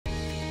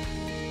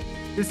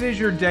This is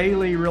your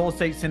daily real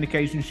estate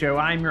syndication show.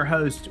 I'm your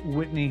host,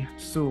 Whitney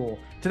Sewell.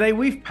 Today,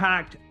 we've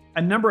packed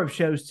a number of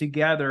shows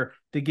together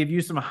to give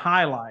you some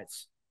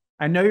highlights.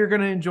 I know you're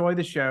going to enjoy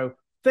the show.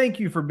 Thank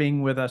you for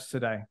being with us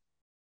today.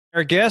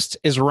 Our guest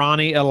is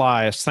Roni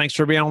Elias. Thanks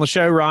for being on the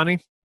show, Roni.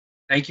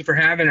 Thank you for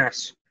having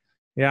us.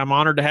 Yeah, I'm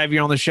honored to have you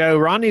on the show.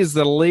 Roni is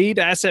the lead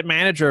asset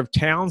manager of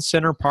Town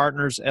Center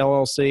Partners,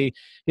 LLC.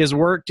 He has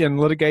worked in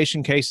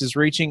litigation cases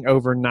reaching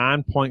over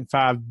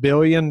 $9.5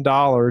 billion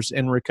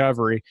in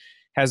recovery,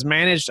 has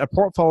managed a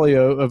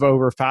portfolio of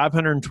over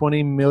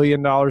 $520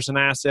 million in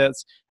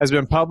assets, has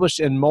been published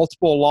in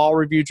multiple law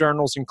review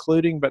journals,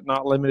 including but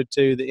not limited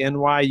to the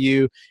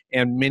NYU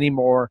and many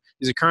more.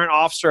 He's a current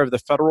officer of the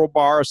Federal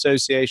Bar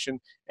Association,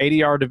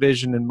 ADR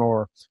Division, and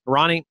more.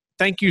 Roni,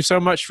 thank you so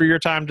much for your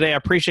time today. I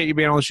appreciate you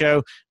being on the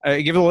show.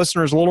 Give the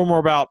listeners a little more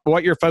about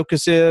what your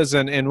focus is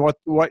and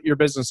what your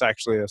business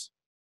actually is.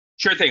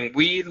 Sure thing.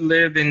 We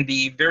live in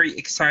the very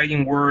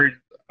exciting world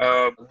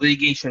of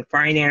litigation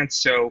finance.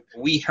 So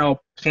we help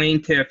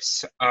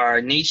plaintiffs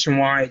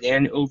nationwide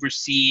and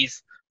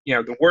overseas. You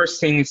know, the worst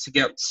thing is to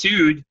get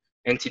sued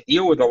and to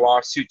deal with a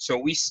lawsuit. So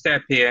we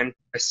step in,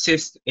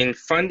 assist in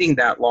funding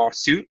that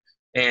lawsuit.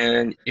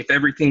 And if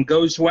everything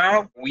goes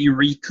well, we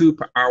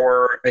recoup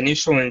our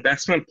initial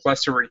investment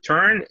plus a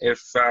return.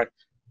 If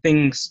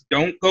things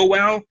don't go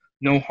well,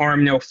 no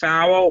harm, no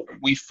foul.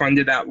 We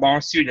funded that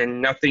lawsuit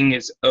and nothing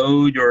is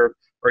owed or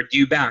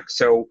due back.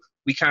 So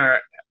we kind of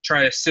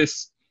try to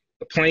assist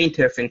the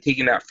plaintiff in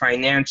taking that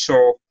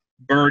financial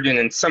burden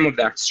and some of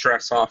that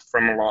stress off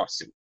from a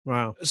lawsuit.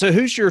 Wow. So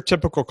who's your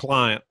typical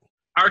client?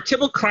 Our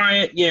typical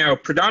client,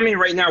 predominantly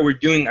right now, we're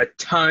doing a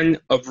ton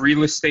of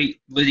real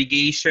estate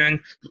litigation.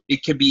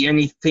 It could be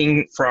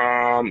anything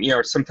from,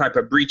 some type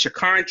of breach of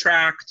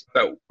contract.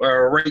 But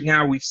right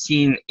now, we've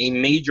seen a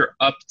major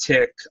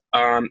uptick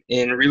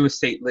in real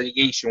estate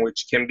litigation,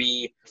 which can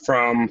be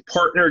from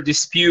partner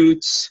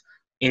disputes,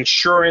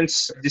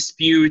 insurance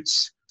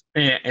disputes,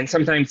 and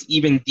sometimes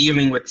even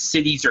dealing with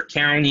cities or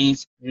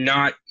counties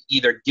not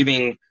either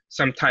giving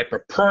some type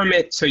of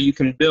permit so you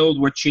can build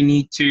what you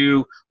need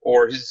to,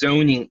 or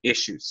zoning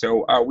issues.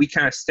 So we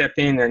kind of step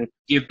in and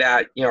give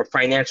that,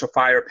 financial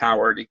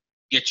firepower to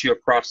get you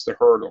across the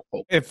hurdle.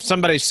 If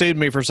somebody sued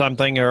me for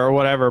something or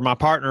whatever, my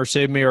partner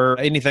sued me or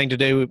anything to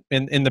do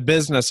in the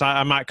business,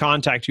 I might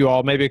contact you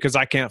all maybe because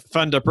I can't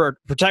fund to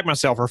protect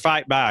myself or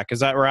fight back.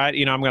 Is that right?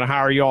 I'm going to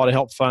hire you all to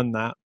help fund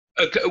that.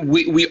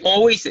 We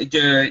always,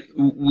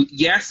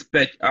 yes,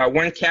 but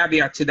one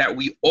caveat to that,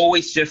 we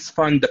always just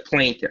fund the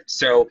plaintiff.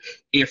 So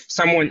if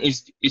someone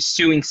is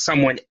suing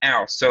someone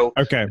else, so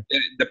okay,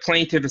 the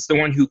plaintiff is the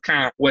one who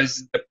kind of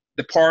was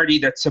the party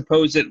that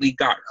supposedly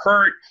got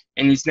hurt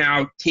and is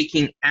now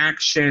taking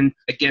action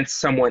against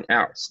someone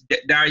else.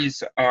 That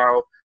is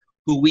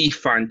who we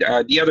fund.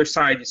 The other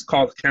side is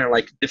called kind of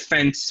like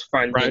defense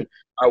funding.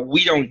 Right.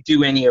 We don't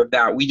do any of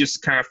that. We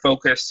just kind of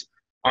focus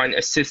on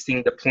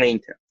assisting the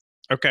plaintiff.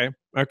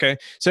 Okay.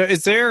 So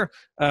is there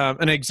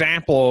an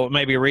example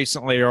maybe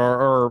recently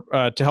or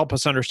to help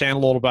us understand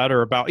a little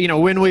better about,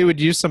 when we would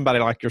use somebody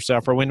like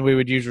yourself or when we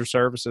would use your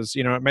services,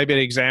 maybe an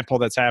example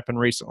that's happened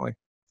recently?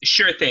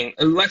 Sure thing.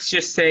 Let's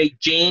just say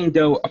Jane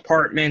Doe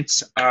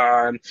Apartments,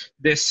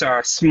 this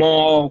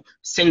small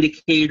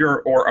syndicator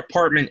or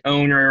apartment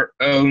owner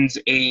owns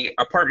a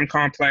apartment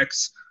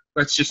complex.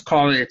 Let's just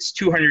call it's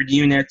 200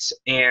 units,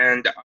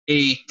 and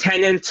a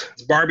tenant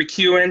is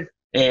barbecuing.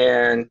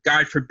 And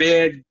God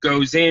forbid,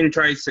 goes in,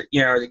 tries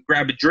to,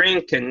 grab a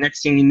drink, and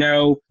next thing you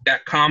know,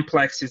 that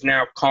complex is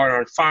now caught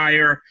on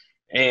fire.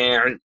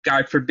 And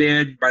God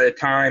forbid, by the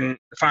time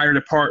the fire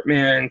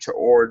department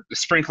or the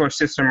sprinkler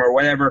system or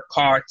whatever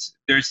caught,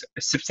 there's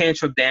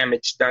substantial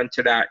damage done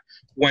to that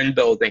one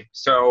building.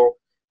 So,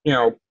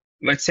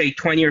 let's say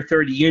 20 or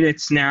 30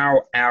 units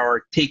now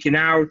are taken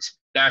out.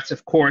 That's,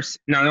 of course,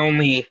 not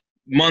only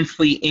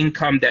monthly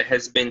income that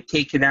has been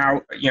taken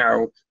out,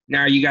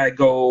 now you got to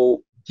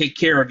go take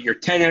care of your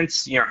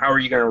tenants. How are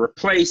you going to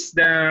replace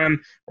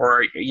them?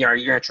 Or, are you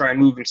going to try and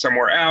move them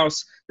somewhere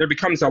else? There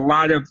becomes a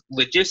lot of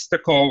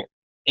logistical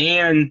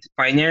and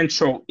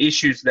financial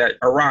issues that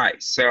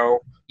arise. So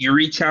you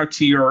reach out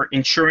to your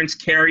insurance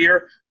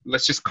carrier.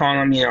 Let's just call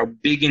them,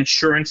 big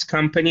insurance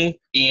company.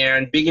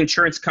 And big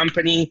insurance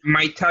company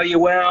might tell you,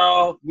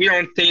 well, we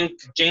don't think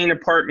Jane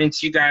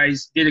Apartments, you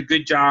guys did a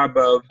good job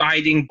of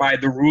abiding by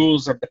the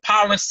rules of the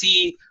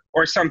policy,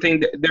 or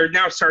something. There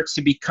now starts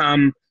to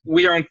become,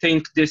 we don't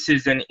think this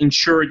is an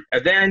insured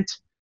event,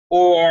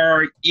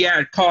 or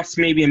it costs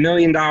maybe $1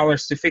 million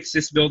to fix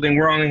this building.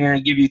 We're only going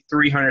to give you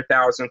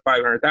 $300,000,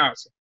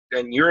 $500,000.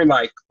 Then you're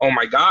like, oh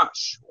my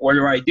gosh, what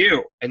do I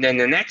do? And then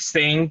the next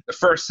thing, the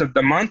first of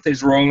the month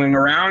is rolling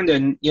around,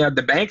 and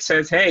the bank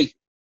says, hey,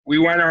 we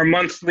want our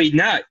monthly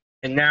nut.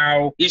 And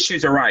now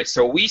issues arise.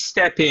 So we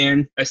step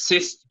in,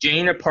 assist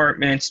Jane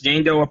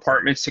Doe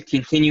Apartments to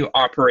continue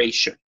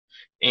operation.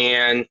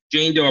 And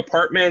Jane Doe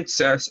Apartments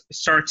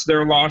starts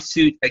their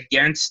lawsuit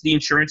against the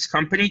insurance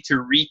company to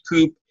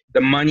recoup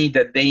the money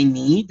that they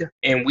need.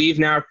 And we've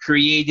now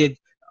created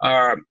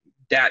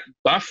that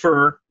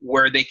buffer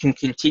where they can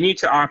continue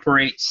to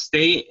operate,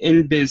 stay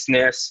in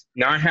business,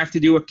 not have to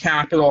do a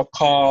capital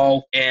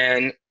call,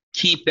 and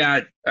keep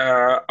that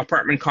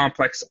apartment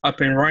complex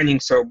up and running.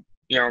 So,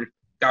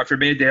 God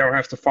forbid, they don't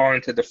have to fall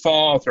into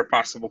default or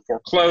possible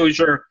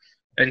foreclosure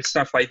and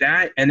stuff like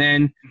that. And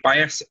then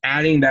by us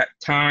adding that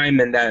time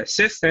and that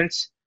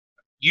assistance,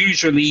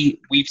 usually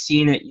we've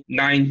seen it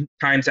 9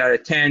 times out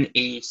of 10,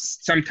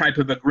 some type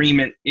of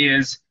agreement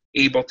is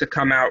able to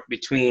come out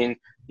between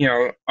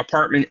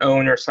apartment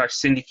owner /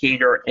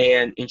 syndicator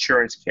and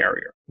insurance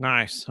carrier.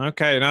 Nice.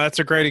 Okay. Now that's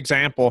a great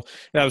example.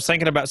 I was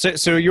thinking about,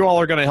 so you all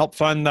are going to help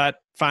fund that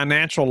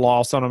financial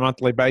loss on a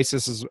monthly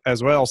basis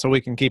as well, so we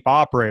can keep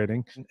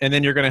operating. And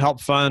then you're going to help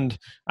fund,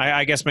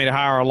 I guess, maybe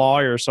hire a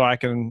lawyer so I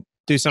can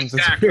do something,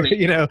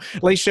 exactly.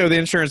 At least show the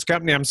insurance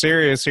company I'm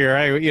serious here.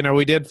 Hey,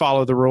 we did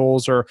follow the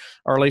rules, or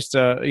at least,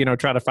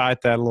 try to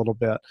fight that a little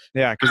bit.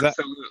 Yeah.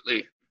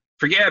 Absolutely.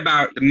 Forget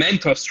about the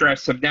mental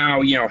stress of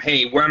now,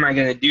 hey, what am I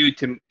going to do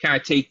to kind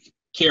of take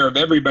care of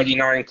everybody,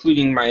 not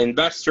including my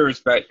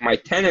investors, but my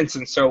tenants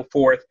and so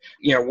forth.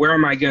 Where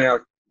am I going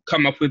to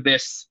come up with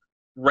this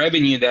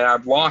revenue that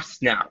I've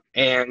lost now?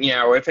 And,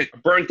 if it's a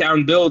burnt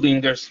down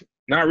building, there's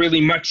not really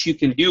much you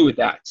can do with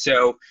that.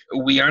 So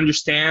we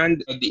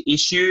understand the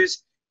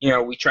issues.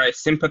 We try to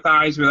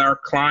sympathize with our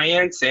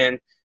clients, and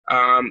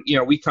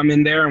we come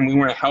in there and we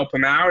want to help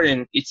them out.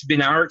 And it's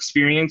been our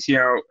experience,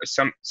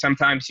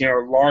 sometimes,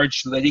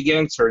 large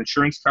litigants or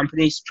insurance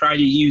companies try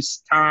to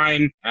use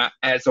time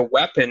as a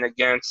weapon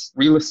against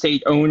real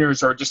estate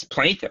owners or just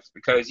plaintiffs,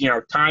 because,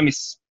 time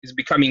is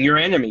becoming your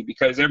enemy,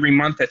 because every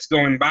month that's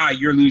going by,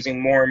 you're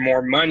losing more and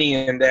more money.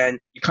 And then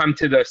you come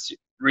to this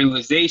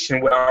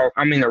realization, well,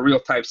 I'm in a real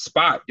tight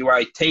spot. Do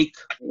I take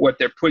what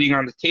they're putting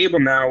on the table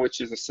now, which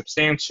is a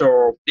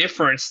substantial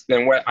difference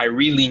than what I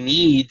really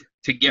need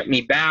to get me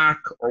back,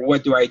 or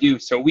what do I do?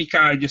 So we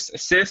kind of just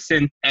assist.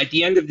 And at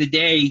the end of the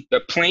day,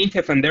 the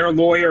plaintiff and their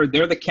lawyer,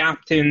 they're the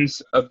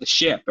captains of the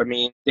ship. I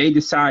mean, they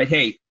decide,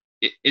 hey,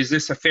 is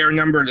this a fair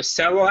number to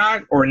settle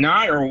at or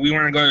not? Or we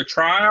want to go to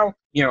trial?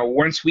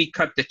 Once we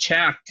cut the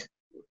check,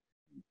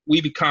 we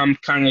become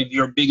kind of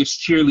your biggest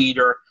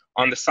cheerleader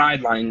on the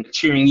sideline,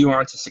 cheering you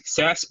on to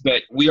success,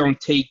 but we don't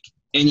take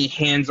any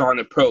hands-on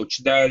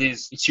approach. That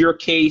is, it's your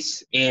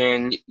case,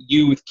 and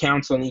you with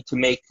counsel need to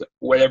make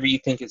whatever you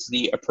think is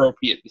the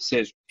appropriate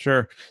decision.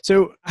 Sure.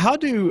 So how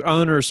do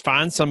owners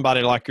find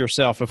somebody like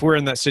yourself if we're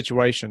in that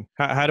situation?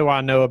 How do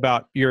I know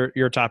about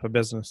your type of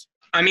business?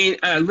 I mean,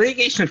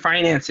 litigation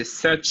finance is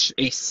such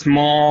a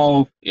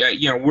small,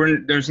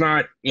 there's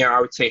not, I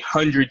would say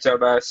hundreds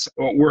of us.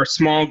 We're a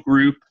small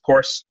group, of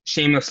course,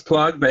 shameless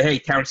plug, but hey,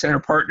 Town Center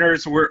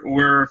Partners,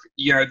 we're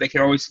they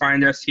can always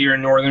find us here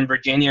in Northern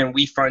Virginia, and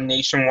we fund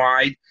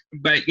nationwide.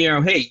 But,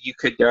 hey, you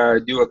could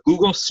do a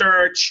Google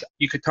search.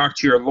 You could talk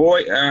to your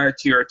lawyer,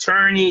 to your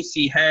attorney,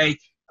 see, hey,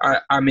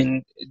 I'm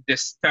in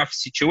this tough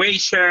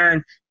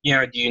situation.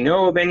 Do you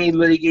know of any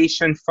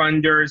litigation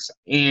funders?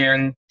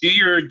 And do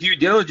your due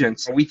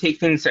diligence. We take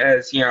things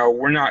as,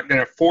 we're not going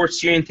to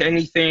force you into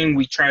anything.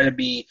 We try to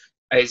be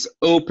as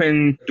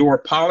open door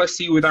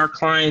policy with our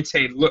clients.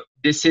 Hey, look,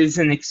 this is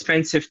an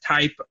expensive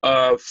type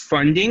of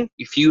funding.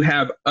 If you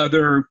have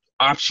other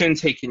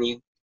options, hey, can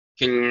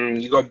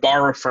you go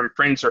borrow from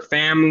friends or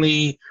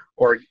family,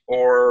 or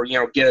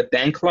get a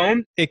bank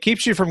loan? It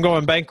keeps you from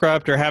going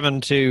bankrupt or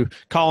having to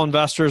call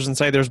investors and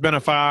say there's been a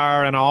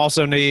fire and I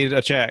also need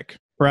a check,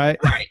 right?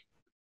 Right.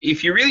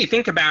 If you really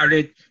think about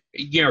it,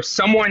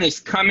 someone is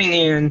coming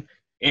in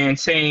and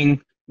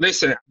saying,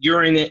 listen,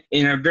 you're in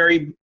a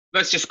very,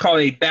 let's just call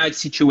it a bad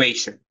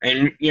situation.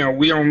 And,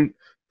 we don't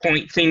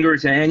point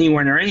fingers at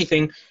anyone or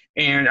anything.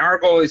 And our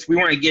goal is we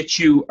want to get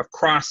you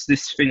across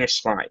this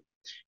finish line.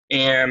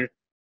 And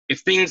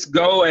if things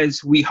go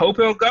as we hope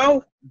it'll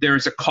go,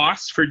 there's a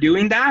cost for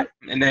doing that.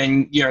 And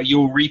then,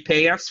 you'll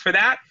repay us for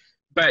that.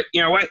 But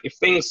you know what? If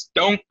things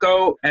don't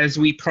go as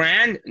we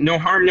planned, no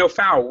harm, no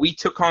foul. We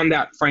took on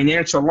that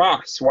financial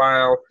loss,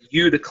 while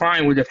you, the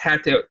client, would have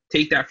had to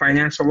take that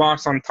financial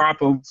loss on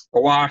top of the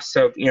loss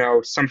of,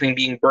 something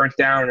being burnt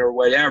down or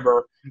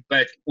whatever.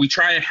 But we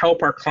try to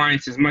help our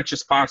clients as much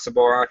as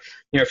possible.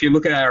 If you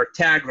look at our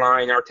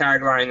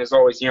tagline is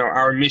always,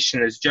 our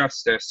mission is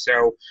justice.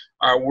 So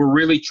we're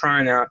really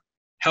trying to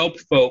help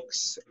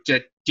folks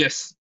that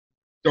just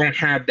don't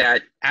have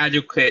that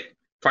adequate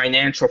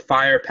financial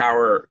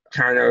firepower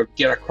kind of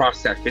get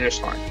across that finish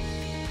line.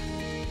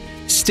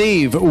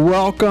 Steve,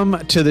 welcome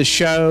to the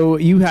show.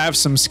 You have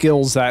some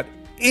skills that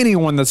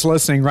anyone that's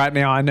listening right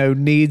now, I know,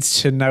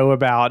 needs to know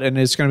about, and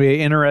it's going to be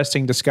an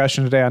interesting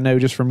discussion today, I know,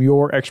 just from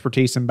your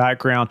expertise and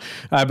background.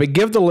 But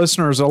give the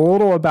listeners a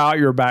little about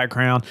your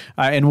background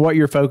and what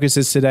your focus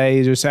is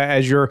today, just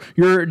as your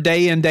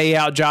day in, day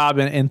out job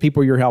and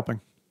people you're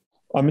helping.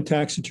 I'm a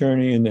tax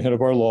attorney and the head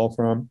of our law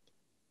firm.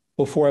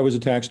 Before I was a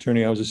tax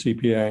attorney, I was a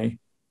CPA.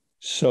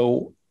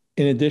 So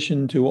in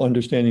addition to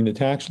understanding the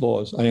tax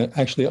laws, I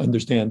actually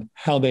understand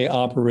how they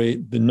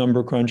operate, the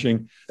number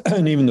crunching,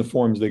 and even the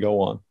forms they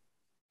go on.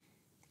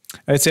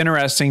 It's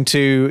interesting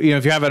to,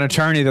 if you have an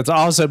attorney that's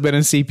also been a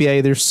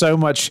CPA, there's so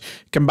much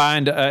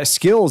combined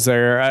skills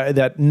there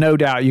that no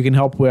doubt you can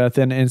help with.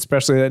 And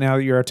especially now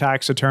that you're a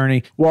tax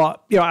attorney.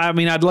 Well,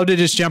 I'd love to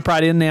just jump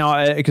right in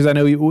now because I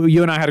know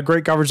you and I had a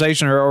great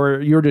conversation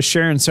or you were just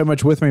sharing so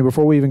much with me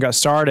before we even got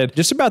started,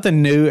 just about the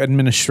new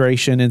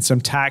administration and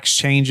some tax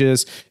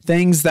changes,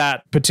 things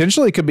that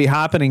potentially could be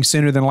happening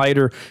sooner than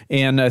later,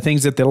 and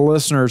things that the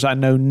listeners I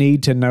know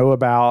need to know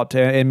about,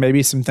 and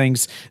maybe some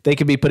things they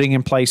could be putting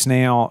in place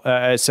now.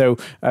 So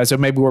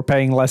maybe we're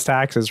paying less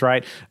taxes,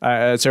 right?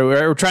 So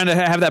we're trying to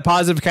have that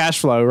positive cash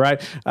flow,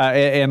 right?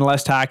 And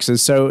less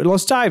taxes. So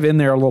let's dive in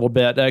there a little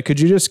bit. Could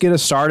you just get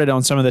us started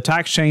on some of the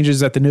tax changes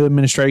that the new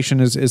administration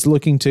is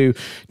looking to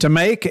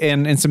make,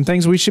 and some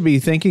things we should be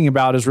thinking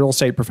about as real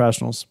estate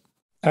professionals?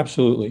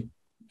 Absolutely.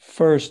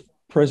 First,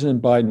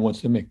 President Biden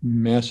wants to make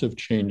massive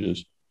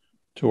changes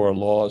to our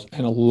laws,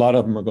 and a lot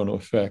of them are going to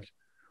affect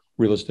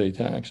real estate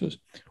taxes.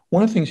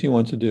 One of the things he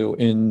wants to do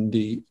in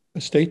the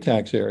estate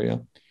tax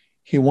area,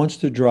 he wants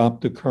to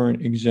drop the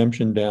current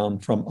exemption down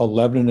from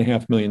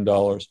 $11.5 million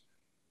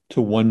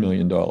to $1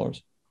 million.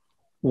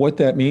 What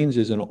that means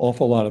is an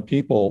awful lot of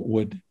people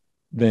would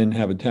then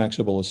have a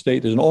taxable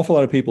estate. There's an awful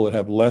lot of people that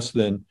have less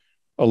than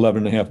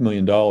 $11.5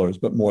 million,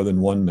 but more than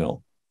 $1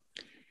 million.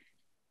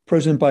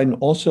 President Biden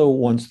also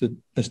wants the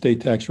estate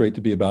tax rate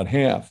to be about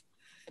half.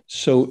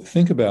 So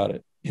think about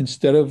it.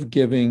 Instead of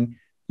giving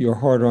your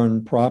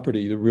hard-earned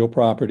property, the real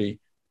property,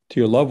 to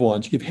your loved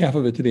ones, give half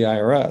of it to the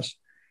IRS.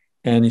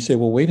 And you say,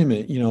 well, wait a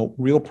minute,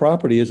 real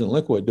property isn't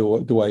liquid.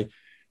 Do I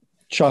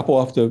chop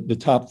off the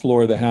top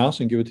floor of the house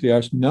and give it to the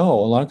IRS? No,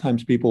 a lot of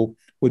times people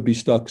would be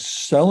stuck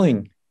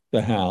selling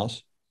the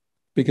house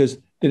because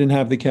they didn't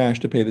have the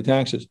cash to pay the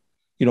taxes.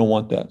 You don't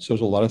want that. So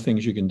there's a lot of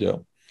things you can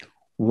do.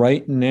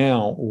 Right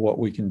now, what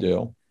we can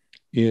do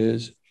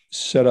is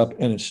set up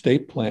an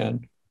estate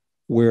plan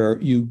where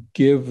you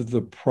give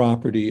the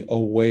property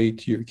away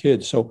to your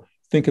kids. So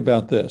think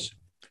about this.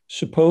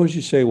 Suppose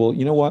you say, well,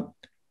 you know what?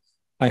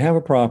 I have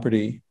a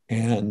property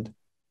and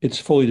it's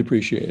fully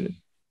depreciated.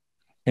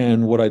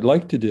 And what I'd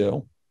like to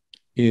do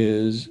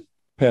is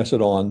pass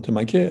it on to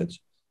my kids.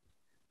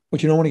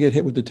 But you don't want to get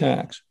hit with the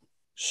tax.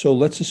 So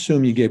let's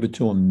assume you gave it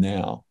to them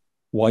now.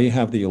 While you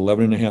have the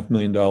 $11.5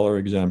 million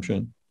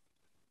exemption,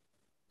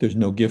 there's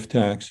no gift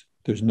tax,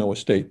 there's no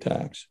estate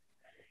tax.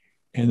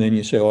 And then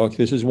you say, oh,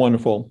 this is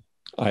wonderful.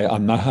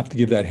 I'm not have to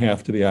give that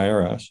half to the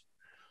IRS.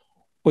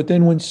 But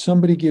then when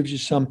somebody gives you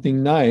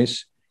something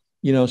nice,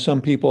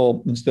 some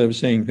people, instead of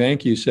saying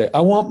thank you, say, I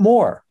want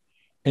more.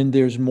 And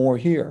there's more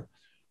here.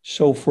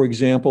 So, for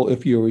example,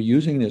 if you were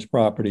using this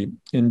property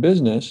in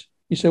business,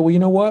 you say, well, you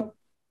know what?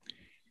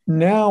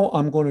 Now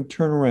I'm going to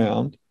turn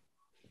around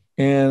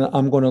and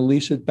I'm going to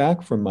lease it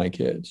back from my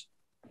kids.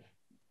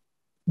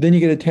 Then you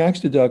get a tax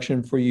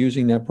deduction for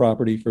using that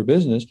property for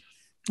business.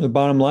 The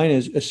bottom line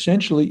is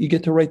essentially you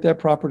get to write that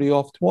property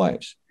off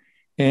twice.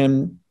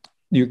 And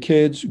your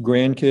kids,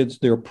 grandkids,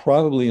 they're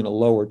probably in a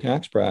lower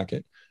tax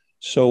bracket.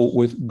 So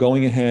with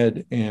going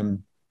ahead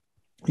and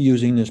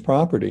using this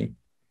property,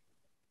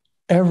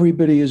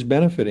 everybody is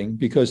benefiting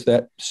because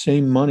that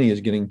same money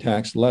is getting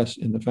taxed less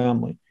in the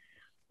family.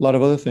 A lot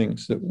of other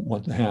things that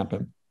want to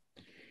happen.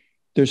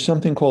 There's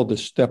something called the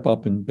step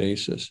up in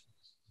basis.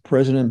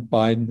 President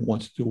Biden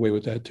wants to do away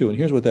with that too. And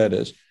here's what that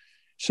is.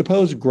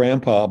 Suppose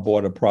grandpa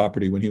bought a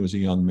property when he was a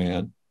young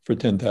man for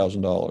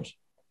 $10,000.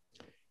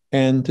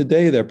 And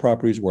today that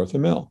property is worth $1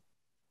 million.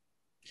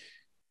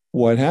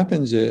 What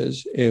happens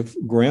is if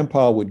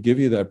grandpa would give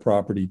you that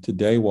property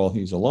today while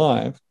he's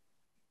alive,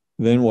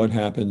 then what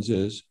happens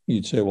is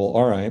you'd say, well,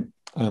 all right,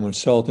 I'm going to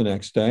sell it the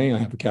next day. I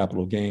have a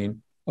capital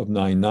gain of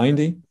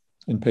 $990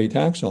 and pay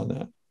tax on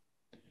that.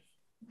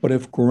 But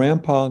if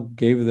grandpa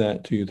gave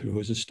that to you through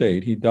his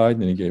estate, he died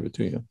and then he gave it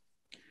to you,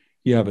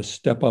 you have a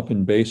step up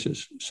in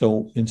basis.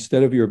 So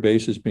instead of your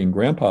basis being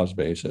grandpa's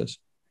basis,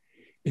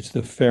 it's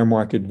the fair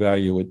market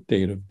value at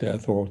date of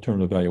death or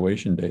alternative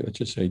valuation date. Let's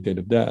just say date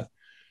of death.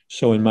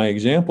 So in my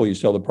example, you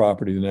sell the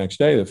property the next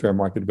day, the fair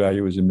market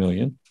value is $1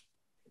 million.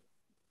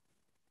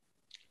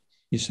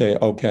 You say,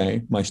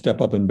 okay, my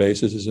step up in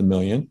basis is $1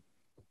 million.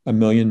 $1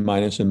 million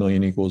minus $1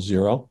 million equals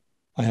 $0.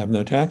 I have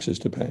no taxes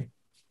to pay.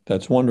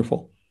 That's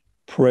wonderful.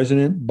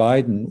 President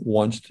Biden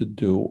wants to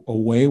do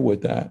away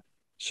with that.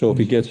 So if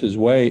he gets his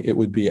way, it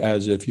would be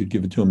as if you'd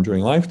give it to him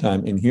during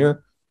lifetime. And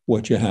here,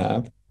 what you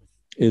have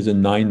is a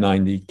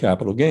 $990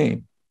 capital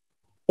gain.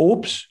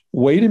 Oops,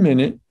 wait a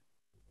minute.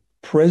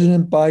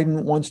 President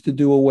Biden wants to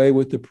do away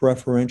with the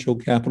preferential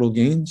capital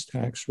gains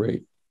tax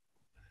rate.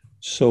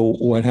 So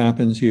what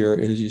happens here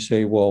is you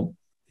say, well,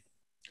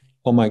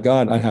 oh my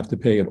God, I have to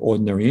pay at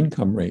ordinary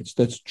income rates.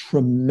 That's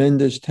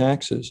tremendous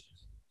taxes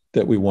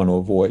that we want to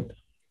avoid.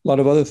 A lot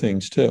of other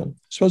things too.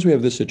 Suppose we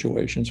have this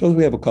situation. Suppose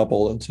we have a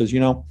couple that says,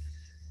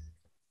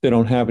 they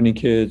don't have any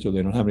kids or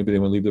they don't have anybody they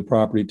want to leave the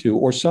property to.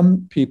 Or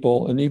some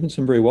people, and even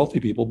some very wealthy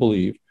people,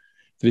 believe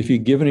that if you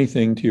give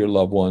anything to your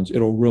loved ones,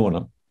 it'll ruin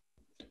them.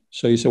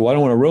 So you say, well, I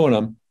don't want to ruin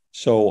them,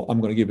 so I'm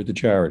going to give it to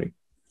charity.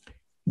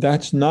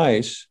 That's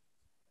nice,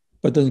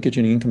 but doesn't get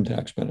you any income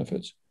tax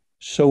benefits.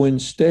 So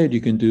instead, you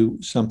can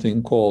do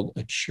something called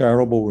a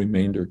charitable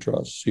remainder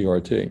trust,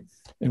 CRT.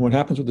 And what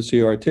happens with the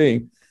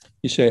CRT,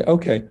 you say,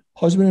 okay,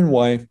 husband and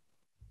wife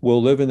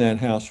will live in that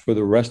house for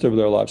the rest of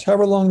their lives,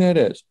 however long that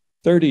is,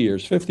 30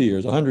 years, 50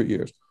 years, 100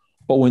 years.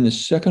 But when the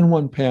second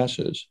one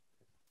passes,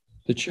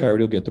 the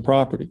charity will get the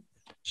property.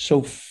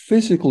 So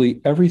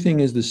physically, everything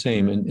is the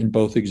same in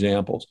both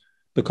examples.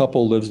 The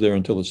couple lives there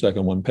until the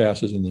second one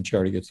passes and the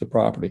charity gets the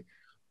property.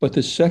 But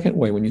the second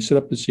way, when you set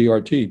up the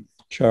CRT,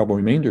 charitable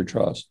remainder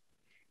trust,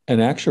 an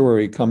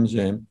actuary comes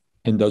in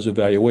and does a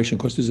valuation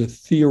because there's a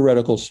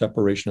theoretical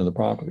separation of the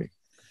property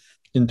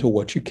into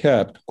what you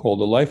kept, called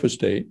the life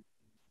estate,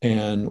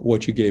 and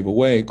what you gave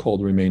away,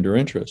 called remainder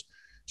interest.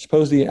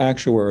 Suppose the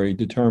actuary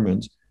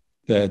determines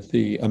that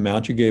the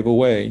amount you gave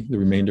away, the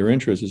remainder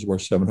interest, is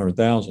worth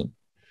 $700,000.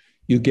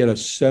 You get a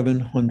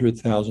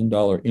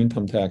 $700,000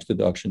 income tax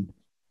deduction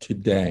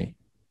today.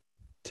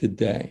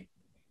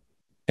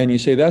 And you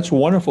say, that's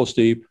wonderful,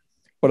 Steve,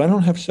 but I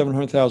don't have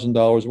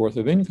 $700,000 worth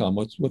of income.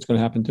 What's going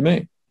to happen to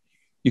me?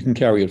 You can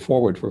carry it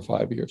forward for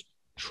 5 years.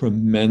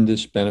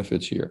 Tremendous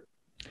benefits here.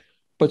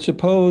 But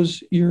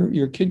suppose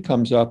your kid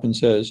comes up and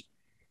says,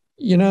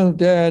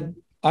 Dad,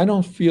 I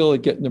don't feel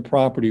like getting the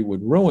property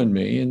would ruin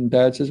me. And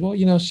Dad says,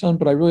 well, son,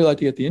 but I really like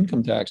to get the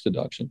income tax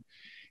deduction.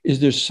 Is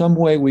there some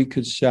way we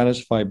could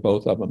satisfy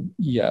both of them?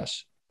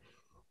 Yes.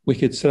 We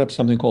could set up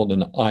something called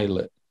an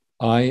ILIT,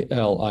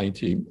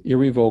 ILIT,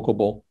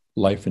 irrevocable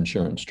life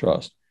insurance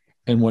trust.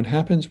 And what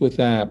happens with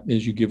that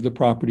is you give the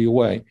property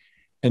away,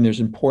 and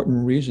there's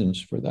important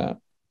reasons for that.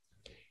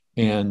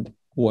 And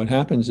what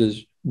happens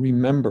is,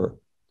 remember,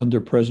 under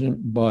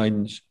President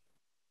Biden's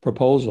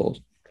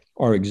proposals,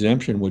 our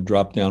exemption would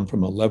drop down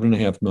from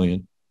 11.5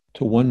 million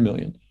to 1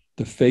 million.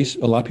 A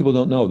lot of people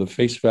don't know, the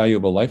face value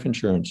of a life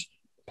insurance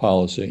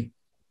policy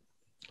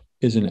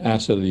is an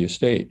asset of the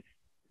estate.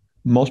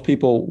 Most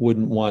people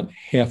wouldn't want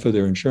half of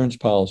their insurance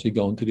policy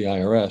going to the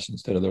IRS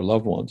instead of their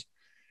loved ones.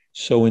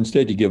 So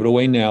instead, you give it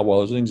away now while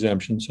there's an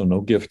exemption, so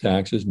no gift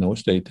taxes, no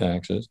estate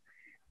taxes.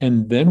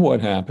 And then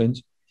what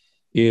happens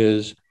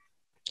is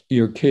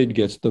your kid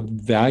gets the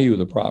value of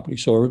the property.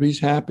 So everybody's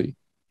happy.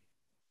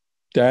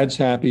 Dad's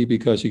happy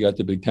because he got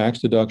the big tax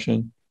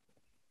deduction.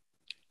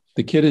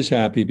 The kid is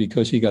happy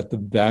because he got the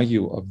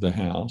value of the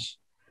house.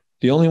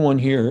 The only one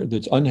here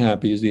that's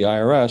unhappy is the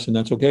IRS, and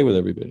that's okay with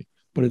everybody.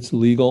 But it's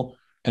legal,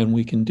 and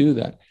we can do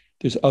that.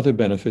 There's other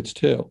benefits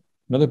too.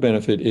 Another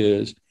benefit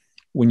is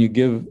when you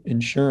give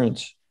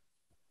insurance,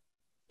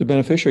 the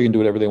beneficiary can do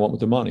whatever they want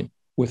with the money.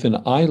 With an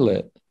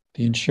ILIT,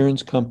 the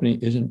insurance company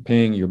isn't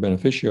paying your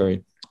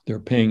beneficiary, they're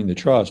paying the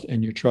trust,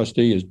 and your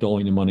trustee is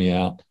doling the money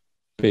out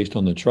based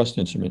on the trust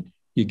instrument.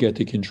 You get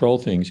to control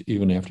things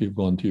even after you've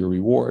gone to your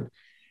reward.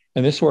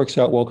 And this works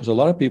out well because a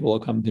lot of people will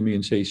come to me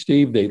and say,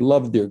 Steve, they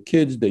love their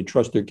kids, they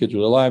trust their kids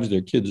with their lives,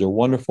 their kids are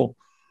wonderful,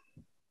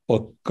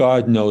 but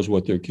God knows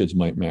what their kids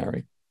might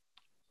marry.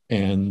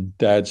 And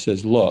Dad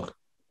says, look,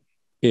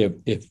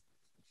 if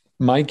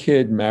my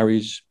kid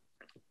marries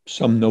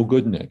some no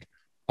good Nick,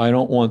 I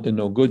don't want the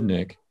no good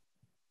Nick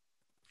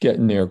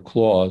getting their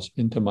claws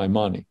into my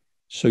money.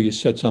 So you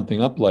set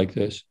something up like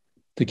this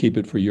to keep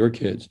it for your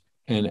kids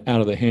and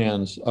out of the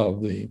hands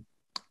of the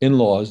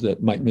in-laws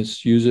that might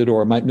misuse it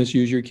or might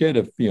misuse your kid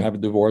if you have a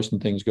divorce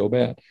and things go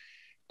bad.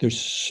 There's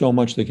so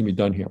much that can be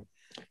done here.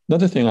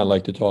 Another thing I'd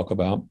like to talk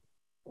about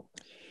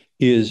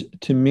is,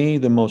 to me,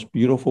 the most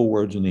beautiful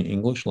words in the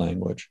English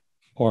language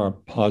are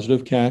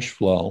positive cash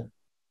flow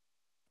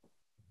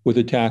with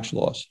a tax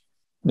loss.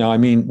 Now, I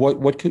mean,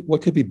 what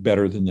could be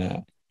better than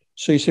that?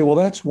 So you say, well,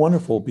 that's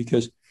wonderful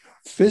because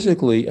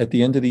physically at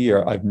the end of the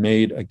year, I've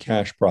made a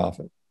cash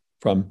profit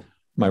from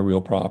my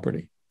real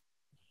property.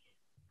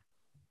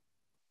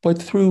 But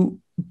through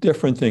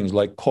different things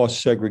like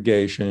cost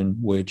segregation,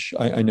 which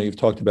I know you've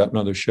talked about in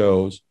other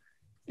shows,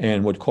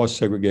 and what cost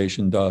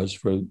segregation does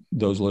for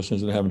those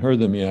listeners that haven't heard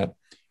them yet,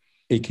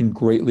 it can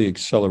greatly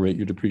accelerate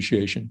your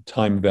depreciation,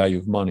 time value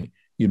of money.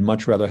 You'd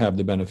much rather have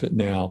the benefit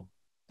now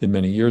than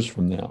many years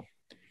from now.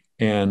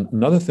 And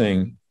another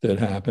thing that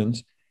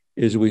happens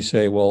is we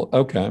say, well,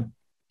 okay,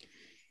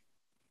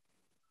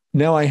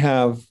 now I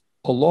have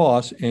a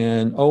loss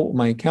and,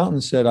 my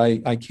accountant said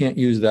I can't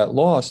use that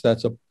loss.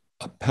 That's a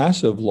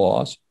passive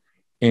loss.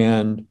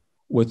 And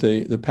with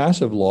the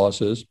passive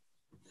losses,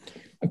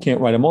 I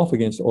can't write them off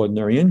against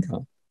ordinary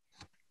income.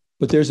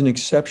 But there's an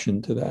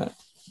exception to that.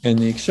 And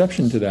the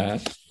exception to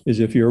that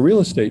is if you're a real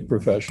estate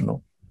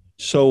professional.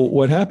 So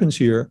what happens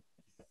here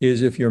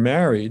is if you're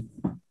married,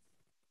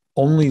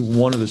 only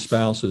one of the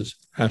spouses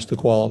has to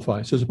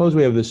qualify. So suppose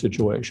we have this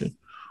situation.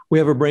 We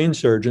have a brain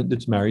surgeon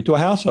that's married to a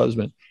house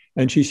husband.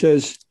 And she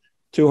says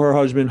to her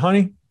husband,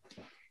 honey,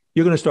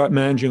 you're going to start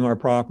managing our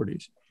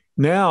properties.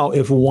 Now,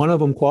 if one of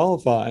them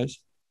qualifies,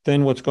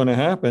 then what's going to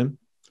happen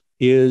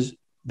is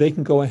they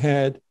can go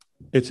ahead.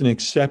 It's an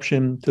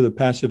exception to the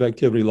passive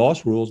activity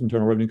loss rules,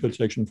 Internal Revenue Code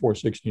Section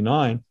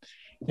 469.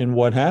 And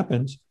what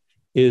happens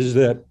is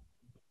that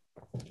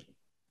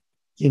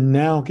you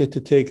now get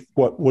to take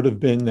what would have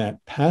been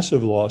that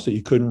passive loss that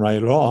you couldn't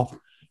write it off,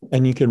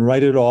 and you can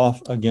write it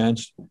off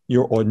against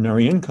your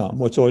ordinary income.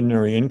 What's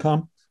ordinary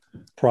income?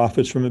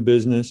 Profits from a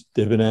business,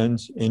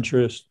 dividends,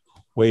 interest,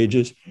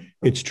 wages.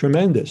 It's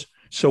tremendous.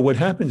 So what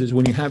happens is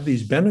when you have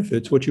these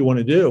benefits, what you want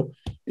to do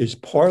is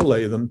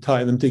parlay them,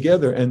 tie them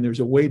together. And there's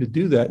a way to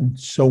do that in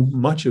so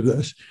much of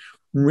this.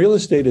 Real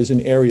estate is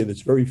an area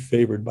that's very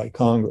favored by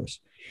Congress,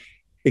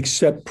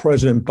 except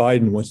President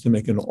Biden wants to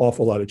make an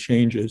awful lot of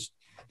changes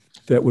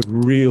that would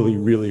really,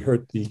 really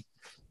hurt the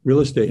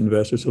real estate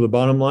investor. So the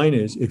bottom line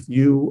is, if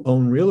you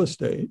own real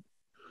estate,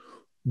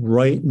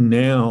 right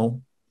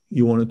now,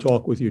 you want to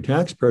talk with your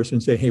tax person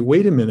and say, hey,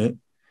 wait a minute.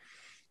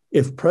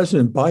 If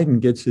President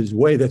Biden gets his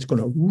way, that's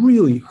going to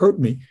really hurt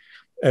me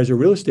as a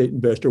real estate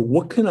investor.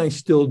 What can I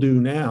still do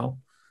now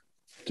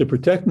to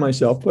protect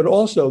myself? But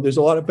also, there's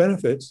a lot of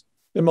benefits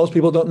that most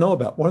people don't know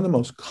about. One of the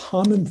most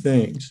common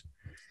things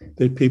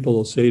that people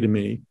will say to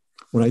me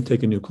when I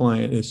take a new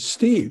client is,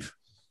 Steve,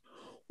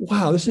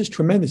 wow, this is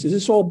tremendous. Is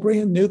this all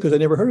brand new? Because I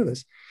never heard of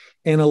this.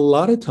 And a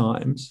lot of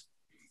times,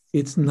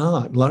 it's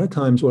not. A lot of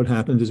times what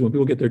happens is when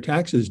people get their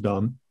taxes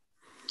done,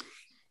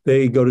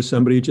 they go to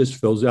somebody who just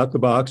fills out the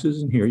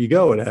boxes, and here you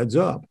go, it adds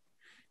up.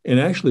 And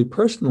actually,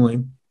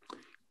 personally,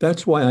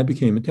 that's why I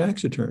became a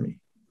tax attorney,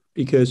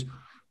 because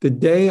the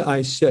day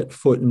I set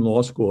foot in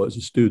law school as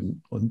a student,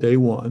 on day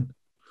one,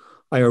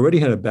 I already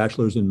had a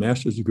bachelor's and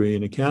master's degree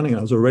in accounting.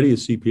 I was already a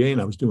CPA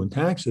and I was doing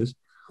taxes,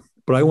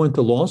 but I went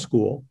to law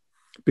school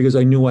because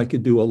I knew I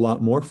could do a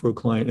lot more for a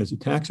client as a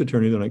tax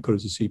attorney than I could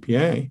as a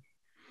CPA.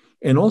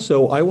 And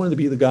also, I wanted to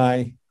be the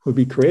guy who would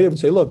be creative and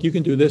say, look, you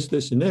can do this,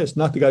 this, and this.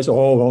 Not the guy say,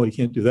 oh, you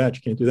can't do that.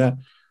 You can't do that.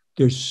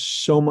 There's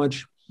so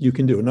much you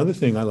can do. Another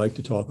thing I like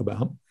to talk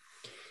about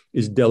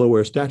is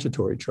Delaware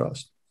statutory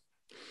trust.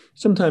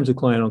 Sometimes a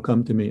client will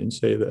come to me and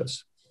say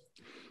this,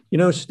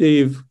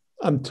 Steve,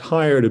 I'm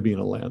tired of being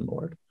a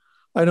landlord.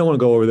 I don't want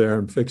to go over there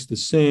and fix the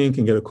sink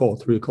and get a call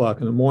at 3:00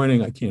 in the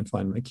morning. I can't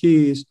find my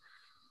keys.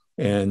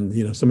 And,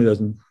 somebody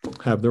doesn't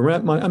have the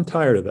rent money. I'm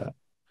tired of that.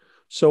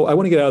 So I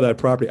want to get out of that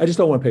property. I just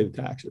don't want to pay the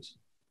taxes.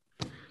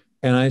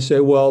 And I say,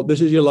 well, this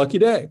is your lucky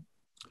day.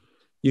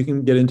 You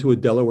can get into a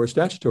Delaware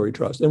statutory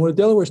trust. And what a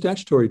Delaware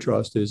statutory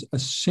trust is,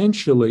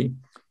 essentially,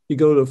 you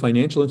go to a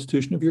financial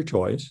institution of your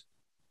choice.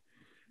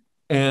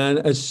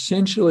 And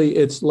essentially,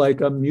 it's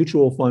like a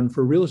mutual fund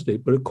for real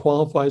estate, but it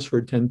qualifies for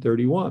a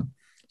 1031.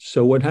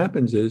 So what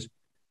happens is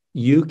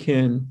you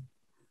can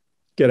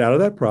get out of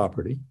that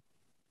property,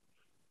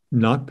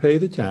 not pay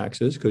the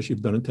taxes because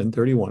you've done a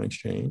 1031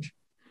 exchange,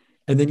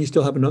 and then you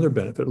still have another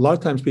benefit. A lot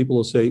of times people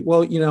will say,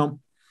 well,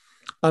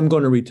 I'm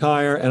going to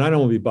retire and I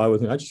don't want to be bothered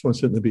with it. I just want to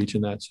sit on the beach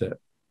and that's it.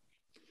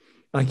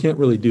 I can't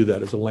really do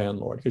that as a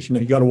landlord because,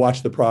 you got to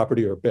watch the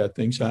property or bad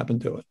things happen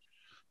to it.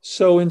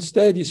 So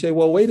instead you say,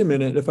 well, wait a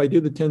minute. If I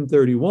do the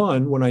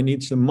 1031, when I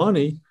need some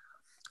money,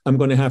 I'm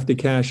going to have to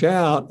cash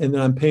out and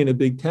then I'm paying a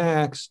big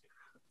tax.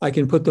 I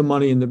can put the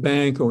money in the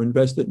bank or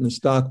invest it in the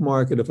stock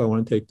market if I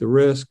want to take the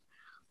risk.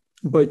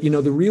 But,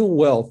 the real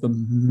wealth, the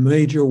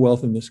major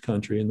wealth in this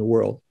country, in the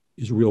world,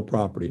 is real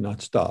property,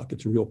 not stock.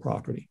 It's real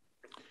property.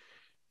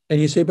 And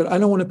you say, but I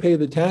don't want to pay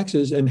the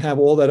taxes and have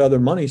all that other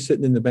money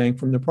sitting in the bank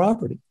from the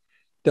property.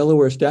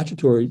 Delaware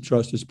statutory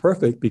trust is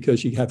perfect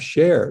because you have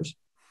shares.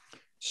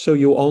 So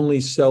you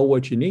only sell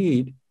what you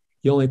need.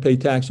 You only pay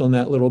tax on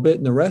that little bit,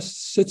 and the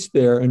rest sits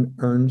there and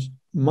earns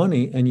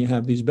money, and you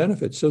have these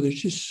benefits. So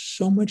there's just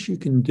so much you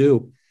can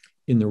do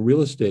in the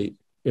real estate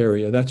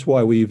area. That's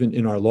why we even,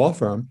 in our law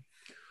firm,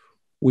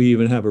 we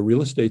even have a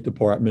real estate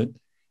department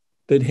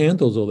that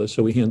handles all this.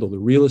 So we handle the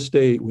real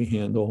estate, we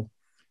handle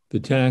the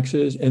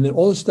taxes, and then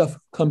all this stuff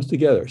comes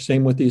together.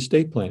 Same with the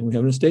estate planning. We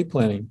have an estate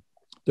planning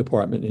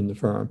department in the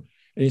firm.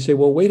 And you say,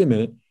 well, wait a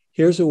minute,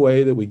 here's a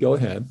way that we go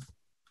ahead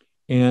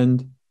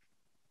and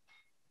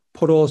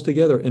put all this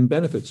together and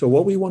benefit. So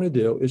what we want to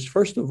do is,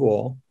 first of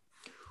all,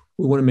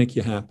 we want to make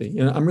you happy.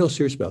 And I'm real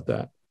serious about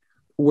that.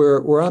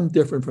 Where I'm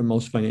different from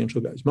most financial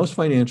guys. Most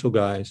financial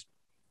guys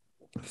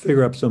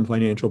figure up some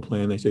financial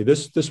plan. They say,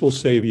 this will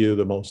save you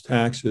the most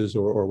taxes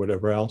or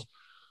whatever else.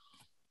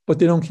 But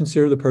they don't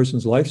consider the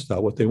person's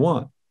lifestyle, what they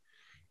want.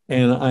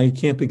 And I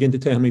can't begin to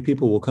tell how many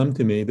people will come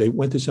to me. They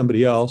went to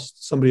somebody else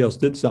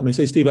did something. They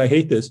say, Steve, I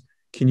hate this.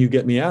 Can you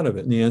get me out of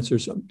it? And the answer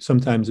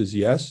sometimes is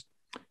yes,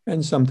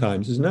 and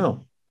sometimes is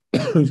no.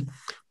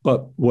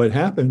 But what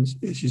happens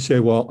is you say,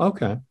 well,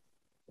 okay,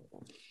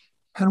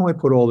 how do I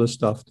put all this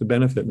stuff to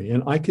benefit me?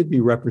 And I could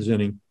be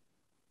representing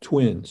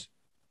twins.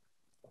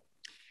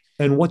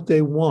 And what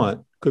they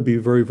want could be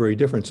very, very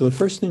different. So the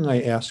first thing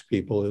I ask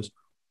people is,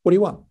 what do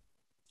you want?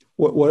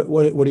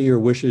 What are your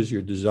wishes,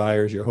 your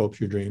desires, your hopes,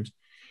 your dreams?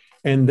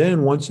 And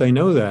then once I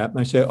know that,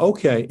 I say,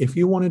 okay, if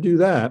you want to do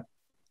that,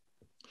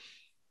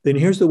 then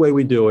here's the way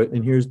we do it.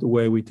 And here's the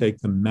way we take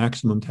the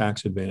maximum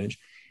tax advantage.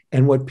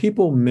 And what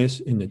people miss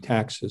in the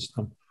tax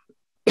system,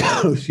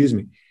 excuse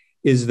me,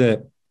 is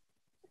that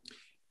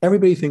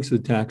everybody thinks the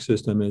tax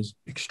system is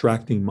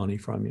extracting money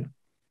from you.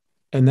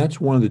 And that's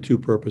one of the two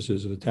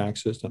purposes of the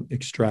tax system,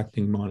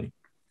 extracting money.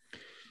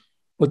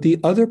 But the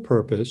other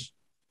purpose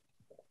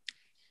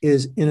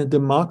is, in a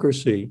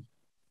democracy,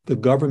 the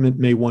government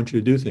may want you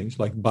to do things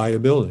like buy a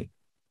building,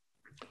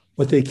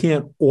 but they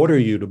can't order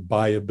you to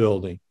buy a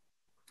building.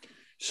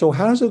 So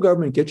how does the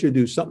government get you to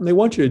do something they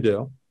want you to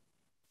do,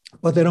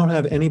 but they don't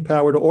have any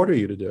power to order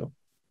you to do?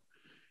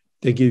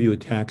 They give you a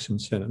tax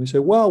incentive. They say,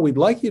 well, we'd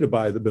like you to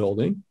buy the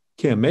building.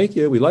 Can't make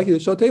it. We'd like you to.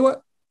 So I'll tell you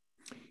what,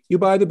 you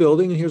buy the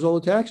building and here's all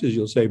the taxes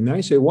you'll save. Now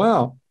you say,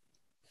 wow,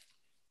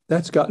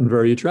 that's gotten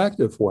very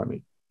attractive for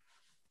me.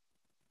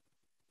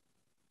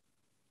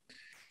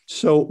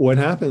 So what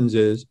happens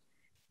is,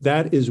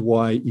 that is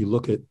why you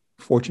look at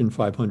Fortune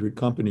 500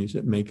 companies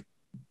that make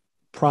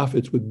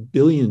profits with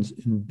billions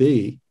in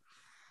B,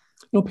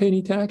 don't pay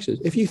any taxes.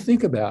 If you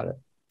think about it,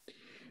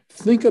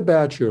 think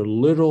about your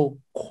little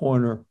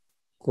corner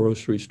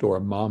grocery store,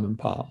 mom and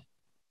pop.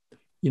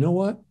 You know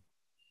what?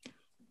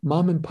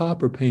 Mom and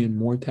pop are paying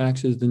more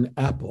taxes than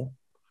Apple.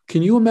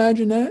 Can you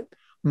imagine that?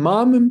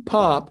 Mom and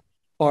pop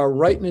are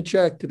writing a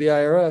check to the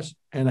IRS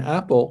and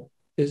Apple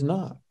is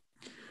not.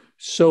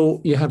 So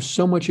you have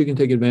so much you can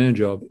take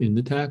advantage of in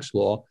the tax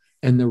law,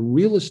 and the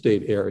real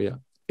estate area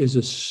is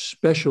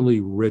especially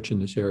rich in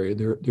this area.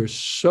 There's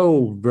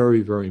so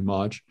very, very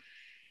much.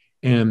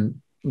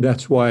 And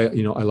that's why,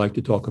 I like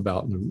to talk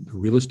about the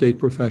real estate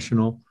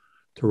professional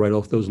to write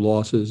off those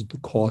losses, the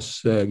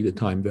cost seg, the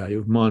time value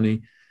of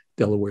money,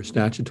 Delaware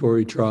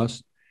statutory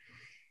trust.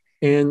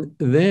 And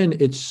then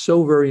it's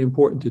so very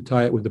important to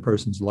tie it with the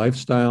person's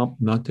lifestyle,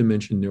 not to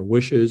mention their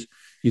wishes.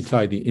 You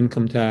tie the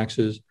income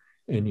taxes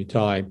and you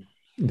tie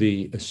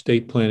the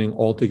estate planning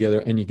all together,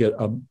 and you get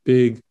a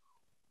big,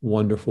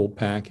 wonderful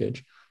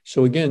package.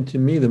 So again, to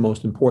me, the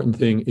most important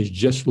thing is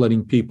just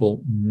letting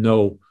people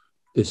know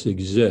this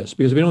exists.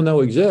 Because if you don't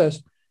know it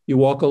exists, you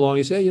walk along,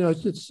 you say,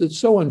 it's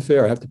so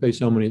unfair. I have to pay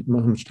so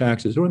much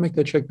taxes. Who do I make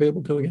that check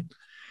payable to again?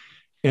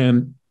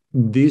 And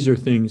these are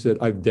things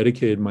that I've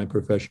dedicated my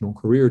professional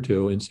career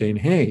to, and saying,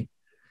 hey,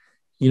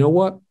 you know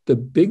what? The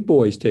big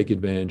boys take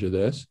advantage of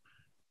this.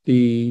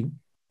 The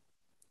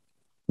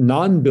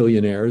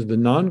non-billionaires, the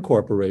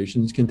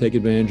non-corporations can take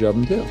advantage of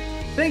them too.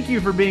 Thank you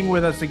for being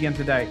with us again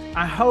today.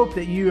 I hope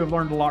that you have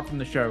learned a lot from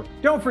the show.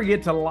 Don't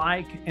forget to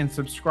like and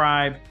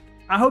subscribe.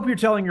 I hope you're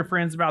telling your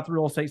friends about the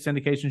Real Estate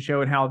Syndication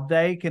Show and how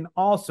they can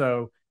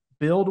also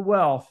build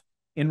wealth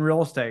in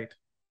real estate.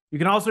 You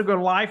can also go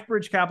to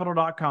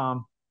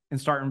lifebridgecapital.com and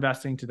start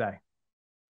investing today.